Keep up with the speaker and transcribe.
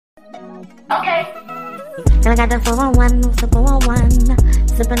Okay. And I got the 411, what's the 411?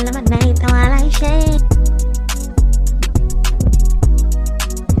 Sipping lemonade, though I like shade.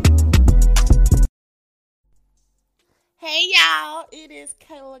 Hey y'all, it is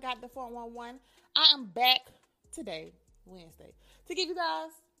Kayla got the 411. I am back today, Wednesday, to give you guys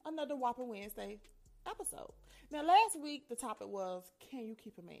another Whopper Wednesday episode. Now last week the topic was, can you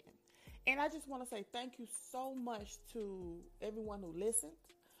keep a man? And I just want to say thank you so much to everyone who listened.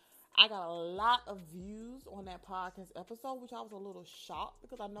 I got a lot of views on that podcast episode, which I was a little shocked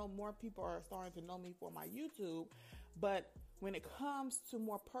because I know more people are starting to know me for my YouTube. But when it comes to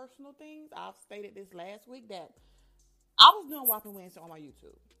more personal things, I've stated this last week that I was doing Whopping Wednesday on my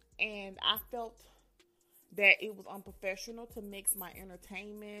YouTube, and I felt that it was unprofessional to mix my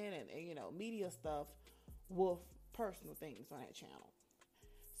entertainment and media stuff with personal things on that channel.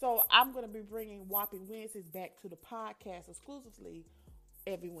 So I'm going to be bringing Whopping Wednesdays back to the podcast exclusively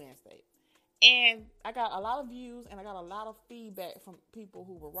every Wednesday. And I got a lot of views and I got a lot of feedback from people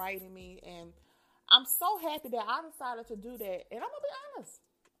who were writing me, and I'm so happy that I decided to do that. And I'm going to be honest.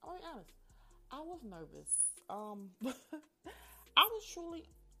 I was nervous. I was truly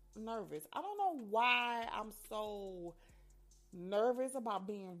nervous. I don't know why I'm so nervous about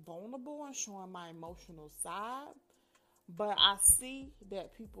being vulnerable and showing my emotional side, but I see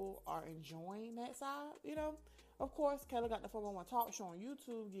that people are enjoying that side, Of course, Kayla got the 411 Talk Show on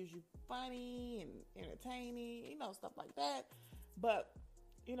YouTube, gives you funny and entertaining, stuff like that. But,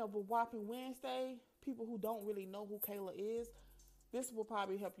 with Whopping Wednesday, people who don't really know who Kayla is, this will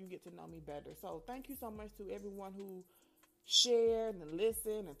probably help you get to know me better. So thank you so much to everyone who shared and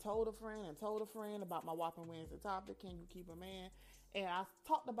listened and told a friend about my Whopping Wednesday topic, can you keep a man? And I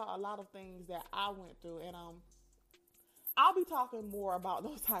talked about a lot of things that I went through, and I'll be talking more about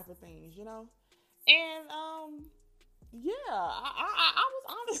those type of things, And I was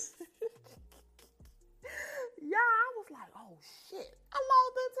honest. Yeah, I was like, oh shit. I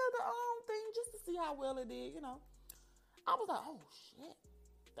logged into the thing just to see how well it did, I was like, oh shit,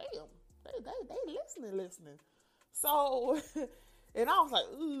 damn, they listening. So, and I was like,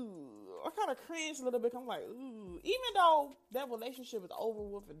 ooh, I kind of cringed a little bit. I'm like, ooh, even though that relationship is over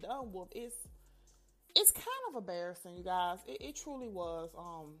with and done with, it's kind of embarrassing, you guys. It truly was.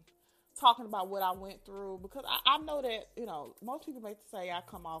 Talking about what I went through, because I know that most people may say I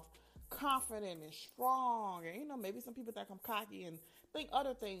come off confident and strong, and maybe some people think I'm cocky and think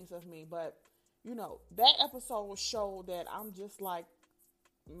other things of me, but. That episode showed that I'm just like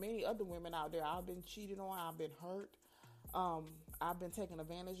many other women out there. I've been cheated on. I've been hurt. I've been taken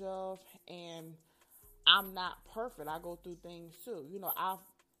advantage of. And I'm not perfect. I go through things too. I've,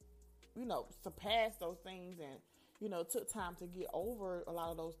 surpassed those things and, took time to get over a lot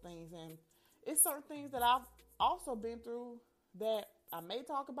of those things. And it's certain things that I've also been through that I may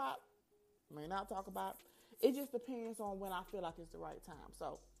talk about, may not talk about. It just depends on when I feel like it's the right time.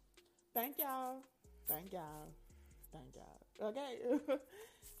 So, Thank y'all. Okay.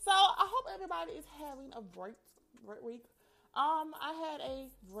 So I hope everybody is having a great week. I had a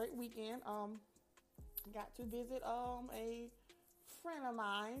great weekend. Got to visit a friend of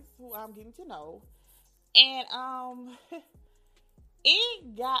mine who I'm getting to know. And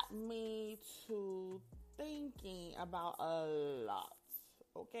it got me to thinking about a lot.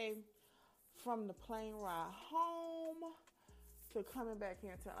 Okay? From the plane ride home to coming back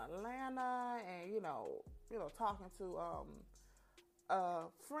here to Atlanta and, talking to a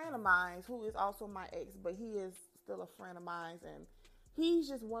friend of mine who is also my ex, but he is still a friend of mine, and he's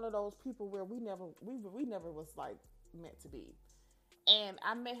just one of those people where we never was like meant to be. And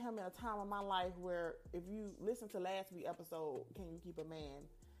I met him in a time of my life where, if you listen to last week's episode, Can You Keep a Man?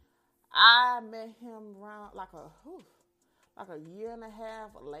 I met him around like a year and a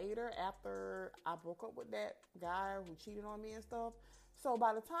half later after I broke up with that guy who cheated on me and stuff. So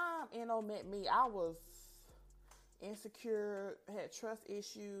by the time N.O. met me, I was insecure, had trust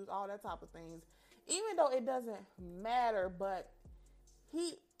issues, all that type of things. Even though it doesn't matter, but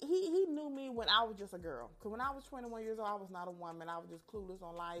he knew me when I was just a girl. Because when I was 21 years old, I was not a woman. I was just clueless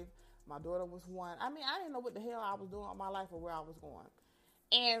on life. My daughter was one. I mean, I didn't know what the hell I was doing in my life or where I was going.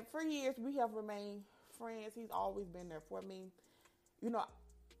 And for years, we have remained friends. He's always been there for me.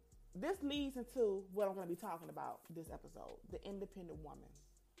 This leads into what I'm going to be talking about this episode, the independent woman.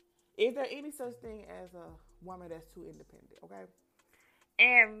 Is there any such thing as a woman that's too independent, okay?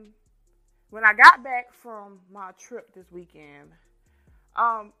 And when I got back from my trip this weekend,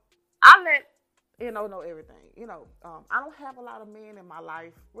 I let know everything. I don't have a lot of men in my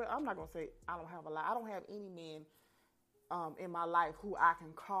life. Well, I'm not going to say I don't have a lot. I don't have any men in my life who I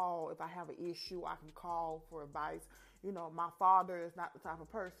can call if I have an issue. I can call for advice. My father is not the type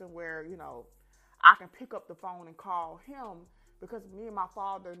of person where, I can pick up the phone and call him, because me and my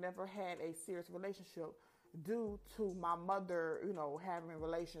father never had a serious relationship due to my mother, having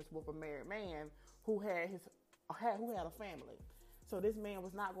relations with a married man who had a family. So this man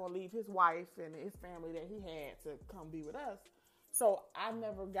was not going to leave his wife and his family that he had to come be with us. So I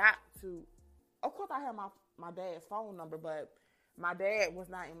never got to, of course I had my dad's phone number, but my dad was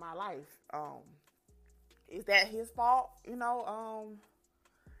not in my life. Is that his fault? I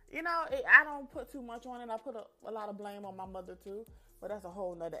don't put too much on it. I put a lot of blame on my mother too, but that's a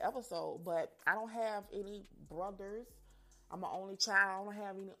whole nother episode. But I don't have any brothers. I'm an only child. I don't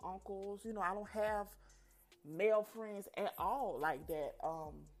have any uncles. I don't have male friends at all like that.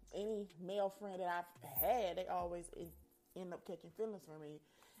 Any male friend that I've had, they always end up catching feelings for me,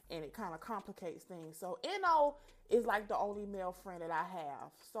 and it kind of complicates things. So N.O. is like the only male friend that I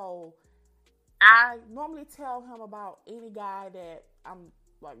have. So I normally tell him about any guy that I'm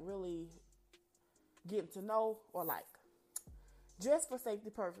like really getting to know or like, just for safety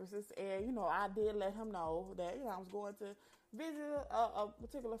purposes. And I did let him know that I was going to visit a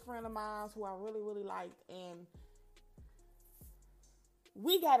particular friend of mine who I really, really liked, and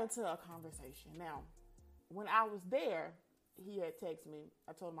we got into a conversation. Now, when I was there, he had texted me.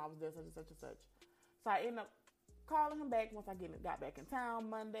 I told him I was there, such and such and such. So I ended up calling him back once I got back in town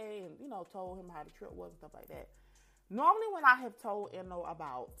Monday, and told him how the trip was and stuff like that. Normally, when I have told N.O.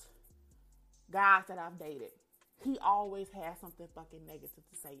 about guys that I've dated, he always has something fucking negative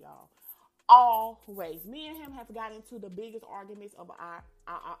to say, y'all. Always. Me and him have got into the biggest arguments of our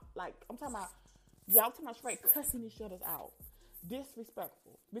like, I'm talking about straight cussing each other out.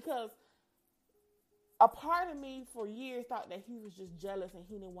 Disrespectful. Because a part of me for years thought that he was just jealous and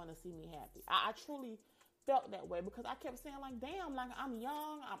he didn't want to see me happy. I truly felt that way, because I kept saying like, damn, like I'm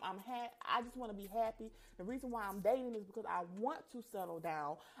young, I'm happy, I just want to be happy. The reason why I'm dating is because I want to settle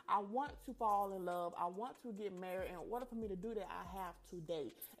down, I want to fall in love, I want to get married, and in order for me to do that, I have to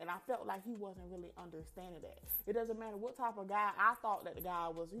date. And I felt like he wasn't really understanding that. It doesn't matter what type of guy I thought that the guy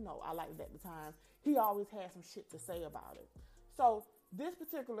was, I liked at the time, he always had some shit to say about it. So this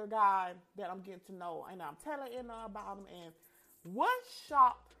particular guy that I'm getting to know, and I'm telling Anna about him, and what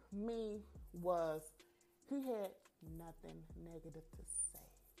shocked me was he had nothing negative to say.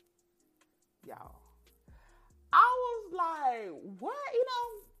 Y'all. I was like, what?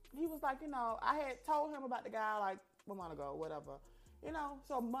 He was like, I had told him about the guy like a month ago, whatever.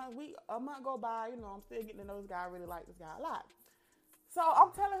 So a month go by, I'm still getting to know this guy. I really like this guy a lot. So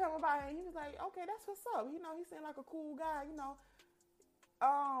I'm telling him about it, and he was like, okay, that's what's up. He seemed like a cool guy,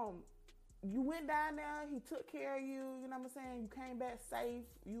 you went down there, he took care of you, you know what I'm saying? You came back safe,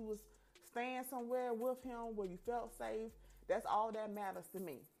 you was staying somewhere with him where you felt safe. That's all that matters to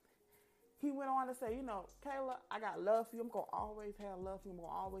me. He went on to say, Kayla, I got love for you. I'm going to always have love for you. I'm going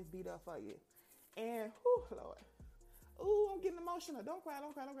to always be there for you. And, Lord. Ooh, I'm getting emotional. Don't cry.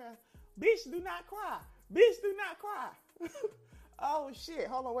 Bitch, do not cry. Bitch, do not cry. Oh, shit.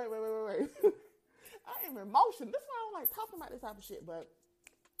 Hold on. Wait. I am emotional. This is why I don't like talking about this type of shit, but,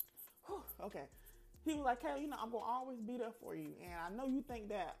 okay. He was like, Kayla, I'm going to always be there for you. And I know you think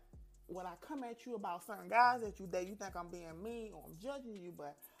that when I come at you about certain guys that you date, you think I'm being mean or I'm judging you,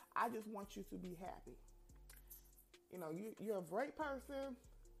 but I just want you to be happy. You're a great person,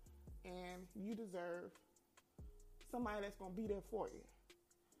 and you deserve somebody that's going to be there for you.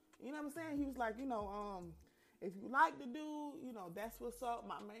 You know what I'm saying? He was like, if you like the dude, that's what's up.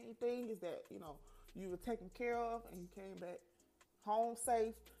 My main thing is that, you were taken care of and you came back home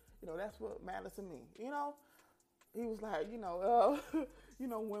safe. That's what matters to me. He was like,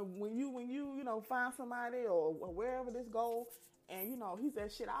 when you find somebody or wherever this goes, and he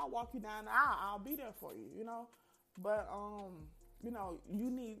said, shit, I'll walk you down the aisle. I'll be there for you, But you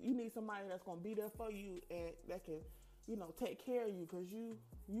need somebody that's gonna be there for you and that can, take care of you, because you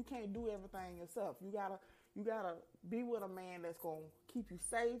can't do everything yourself. You gotta be with a man that's gonna keep you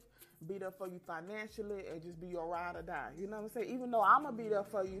safe, be there for you financially, and just be your ride or die. You know what I'm saying? Even though I'm gonna be there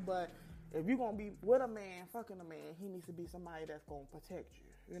for you, but if you're gonna be with a man, fucking a man, he needs to be somebody that's gonna protect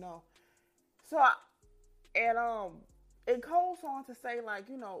you. So it goes on to say, like,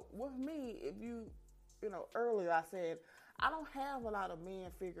 with me, if earlier I said, I don't have a lot of men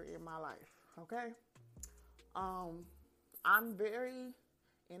figure in my life, okay? I'm very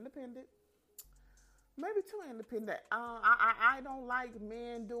independent, maybe too independent. I don't like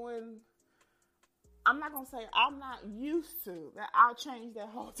men doing, I'm not going to say I'm not used to, that. I'll change that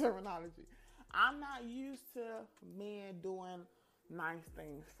whole terminology. I'm not used to men doing nice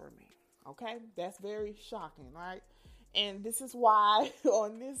things for me, okay? That's very shocking, right? And this is why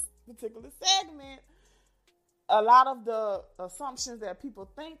on this particular segment, a lot of the assumptions that people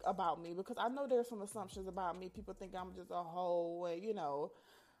think about me, because I know there's some assumptions about me. People think I'm just a hoe, and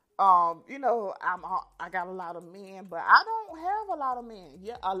I got a lot of men, but I don't have a lot of men.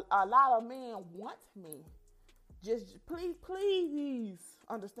 Yeah, a lot of men want me. Just please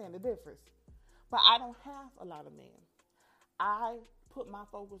understand the difference. But I don't have a lot of men. I put my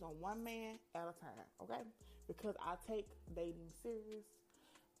focus on one man at a time, okay? Because I take dating serious.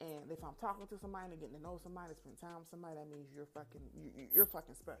 And if I'm talking to somebody and getting to know somebody, spend time with somebody, that means you're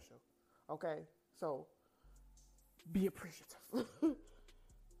fucking special. Okay? So be appreciative.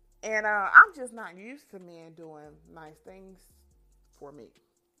 And I'm just not used to men doing nice things for me.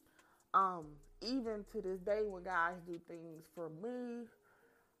 Even to this day, when guys do things for me,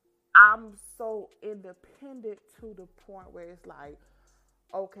 I'm so independent to the point where it's like,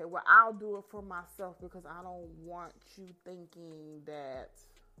 okay, well, I'll do it for myself because I don't want you thinking that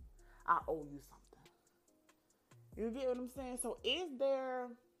I owe you something. You get what I'm saying? So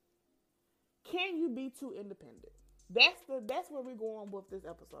can you be too independent? That's where we're going with this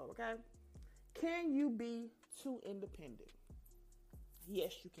episode, okay? Can you be too independent?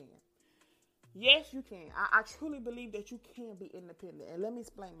 Yes, you can. Yes, you can. I truly believe that you can be independent. And let me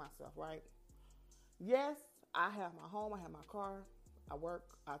explain myself, right? Yes, I have my home, I have my car, I work,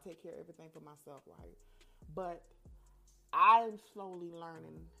 I take care of everything for myself, right? But I'm slowly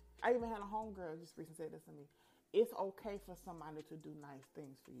learning. I even had a homegirl just recently say this to me. It's okay for somebody to do nice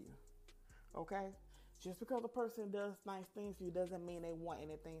things for you. Okay? Just because a person does nice things for you doesn't mean they want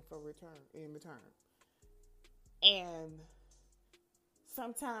anything in return. And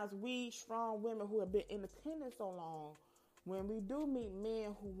sometimes we strong women who have been independent so long, when we do meet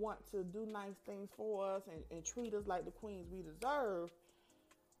men who want to do nice things for us and treat us like the queens we deserve,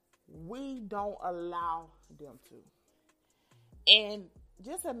 we don't allow them to. And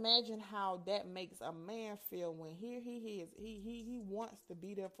just imagine how that makes a man feel when here he is. He wants to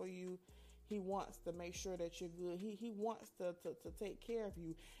be there for you. He wants to make sure that you're good. He wants to take care of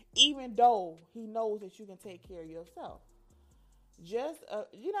you, even though he knows that you can take care of yourself. Just,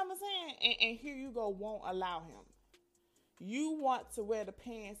 you know what I'm saying? And here you go, won't allow him. You want to wear the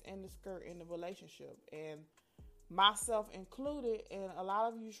pants and the skirt in the relationship. And myself included, and a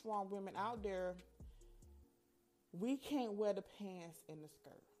lot of you strong women out there, we can't wear the pants and the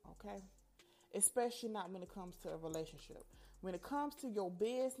skirt, okay? Especially not when it comes to a relationship. When it comes to your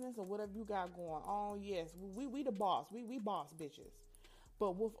business or whatever you got going on, yes, we the boss. We boss bitches.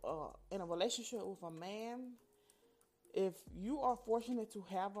 But with in a relationship with a man, if you are fortunate to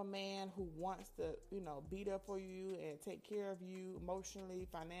have a man who wants to, be there for you and take care of you emotionally,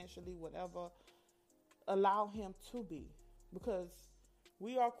 financially, whatever, allow him to be. Because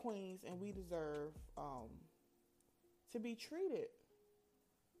we are queens and we deserve to be treated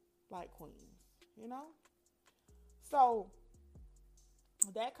like queens, So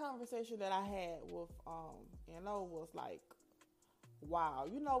that conversation that I had with was like, wow.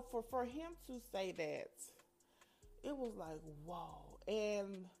 For him to say that, it was like, whoa.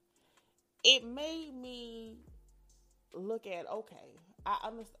 And it made me look at, okay, I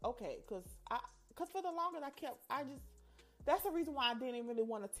understand, okay, because for the longest that's the reason why I didn't really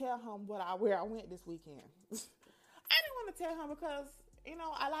want to tell him where I went this weekend. I didn't want to tell him because,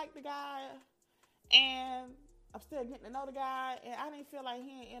 I like the guy and I'm still getting to know the guy, and I didn't feel like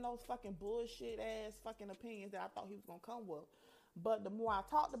he ain't in those fucking bullshit ass fucking opinions that I thought he was going to come with. But the more I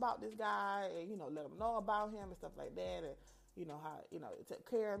talked about this guy and, let him know about him and stuff like that, and, how, it took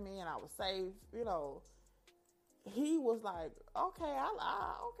care of me and I was safe, he was like, okay,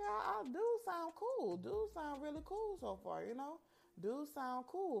 I do sound cool. Do sound really cool so far, Do sound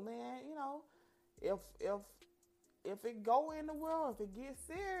cool, man. If it go in the world, if it gets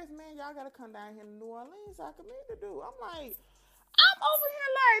serious, man, y'all gotta come down here to New Orleans so I can meet the dude. I'm like, I'm over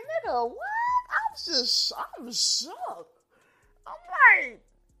here like, nigga, what? I'm shocked. I'm like,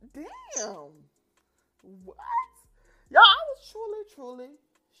 damn, what? Y'all, I was truly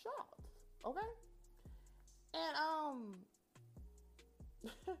shocked. Okay? And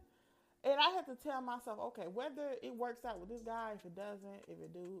and I had to tell myself, okay, whether it works out with this guy, if it doesn't, if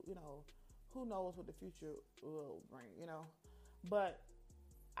it do, who knows what the future will bring, But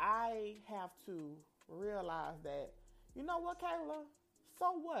I have to realize that, you know what, Kayla?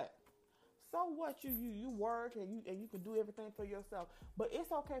 So what? So what? You work and you can do everything for yourself. But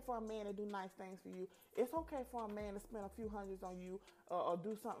it's okay for a man to do nice things for you. It's okay for a man to spend a few hundreds on you or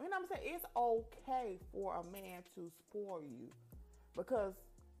do something. You know what I'm saying? It's okay for a man to spoil you because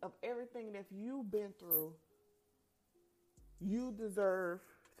of everything that you've been through. You deserve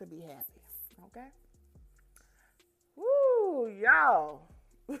to be happy. Okay? Woo, y'all.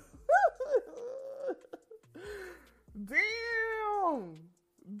 Damn.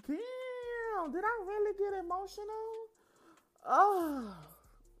 Did I really get emotional? Oh.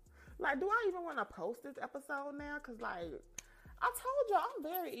 Like, do I even want to post this episode now? Because, like, I told you I'm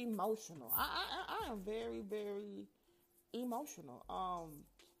very emotional. I am very, very emotional.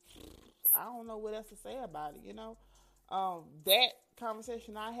 I don't know what else to say about it, you know. That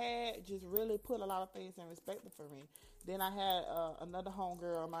conversation I had just really put a lot of things in perspective for me. Then I had another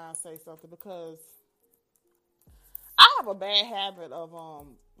homegirl of mine say something, because I have a bad habit of,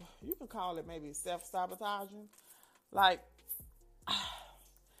 you can call it maybe self-sabotaging. Like,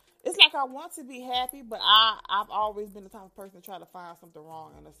 it's like I want to be happy, but I've always been the type of person to try to find something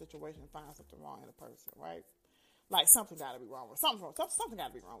wrong in a situation, find something wrong in a person, right? Like, something got to be wrong with something got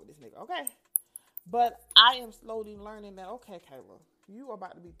to be wrong with this nigga, okay? But I am slowly learning that, okay, Kayla, you are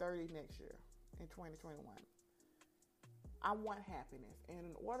about to be 30 next year in 2021. I want happiness, and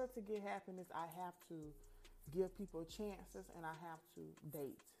in order to get happiness, I have to give people chances, and I have to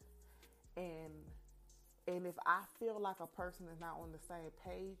date. And if I feel like a person is not on the same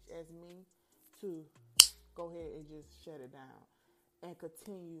page as me, to go ahead and just shut it down and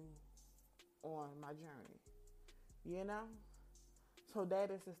continue on my journey, you know? So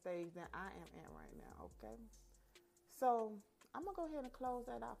that is the stage that I am at right now, okay? So I'm going to go ahead and close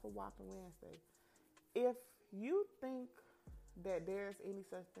that out for Whopping Wednesday. If you think that there's any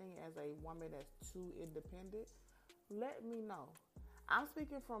such thing as a woman that's too independent, let me know. I'm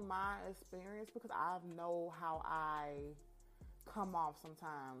speaking from my experience, because I know how I come off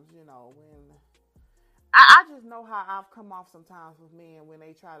sometimes, you know, when I just know how I've come off sometimes with men when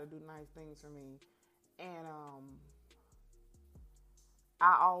they try to do nice things for me. And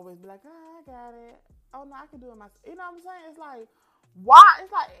I always be like, oh, I got it. Oh, no, I can do it myself. You know what I'm saying? It's like, why?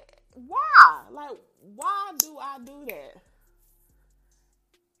 It's like, why? Like, why do I do that?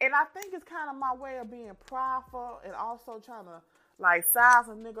 And I think it's kind of my way of being prideful, and also trying to, like, size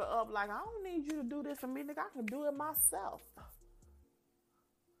a nigga up. Like, I don't need you to do this for me, nigga. I can do it myself.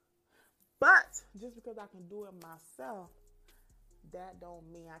 But just because I can do it myself, that don't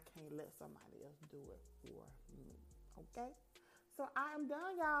mean I can't let somebody else do it for me. Okay? So I am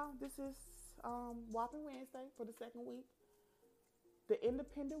done, y'all. This is Whopping Wednesday for the second week. The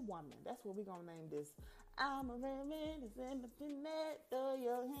Independent Woman. That's what we're going to name this. I'm a woman that's independent. Throw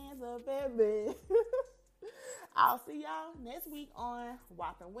your hands up, baby. I'll see y'all next week on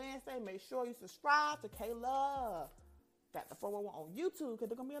Whopping Wednesday. Make sure you subscribe to Kayla Got the 411 on YouTube, because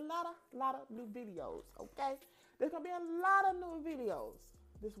there's going to be a lot of new videos, okay? There's going to be a lot of new videos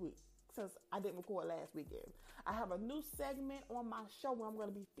this week, since I didn't record last weekend. I have a new segment on my show where I'm going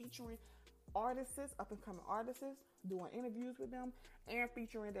to be featuring artists, up-and-coming artists, doing interviews with them, and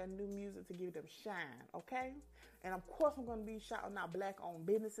featuring their new music to give them shine, okay? And of course, I'm going to be shouting out Black-owned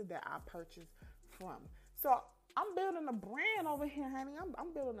businesses that I purchased from. So I'm building a brand over here, honey.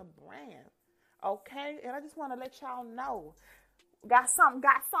 I'm building a brand, okay? And I just want to let y'all know, got something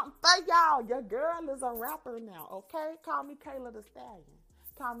for y'all. Your girl is a rapper now, okay? Call me Kayla the Stallion.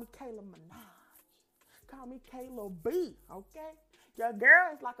 Call me Kayla Minaj. Call me Kayla B, okay? Your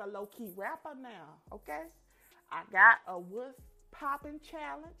girl is like a low-key rapper now, okay? I got a What's Poppin'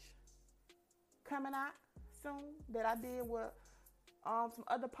 challenge coming out soon that I did with some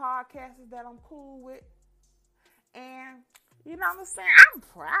other podcasters that I'm cool with. And, you know what I'm saying? I'm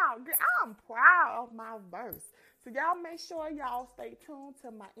proud of my verse. So y'all make sure y'all stay tuned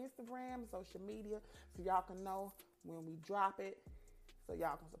to my Instagram, social media, so y'all can know when we drop it, so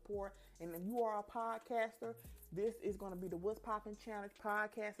y'all can support. And if you are a podcaster, this is going to be the What's Poppin' Challenge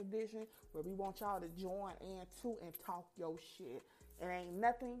podcast edition, where we want y'all to join in too and talk your shit. It ain't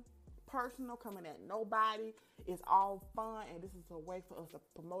nothing personal coming at nobody. It's all fun, and this is a way for us to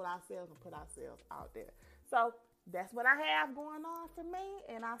promote ourselves and put ourselves out there. So that's what I have going on for me,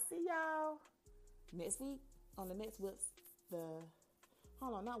 and I'll see y'all next week on the next what the hell?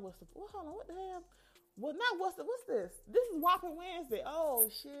 Well, not what's this? This is Whopping Wednesday. Oh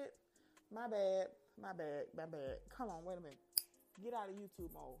shit. My bad. Come on, wait a minute. Get out of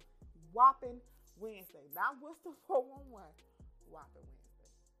YouTube mode. Whopping Wednesday. Not what's the 411. Whopping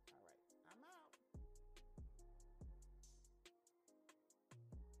Wednesday. All right. I'm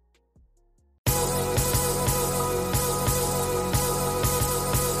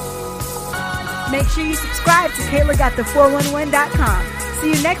out. Make sure you subscribe to KaylaGotThe411.com. See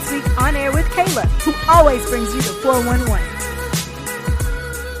you next week on Air with Kayla, who always brings you the 411.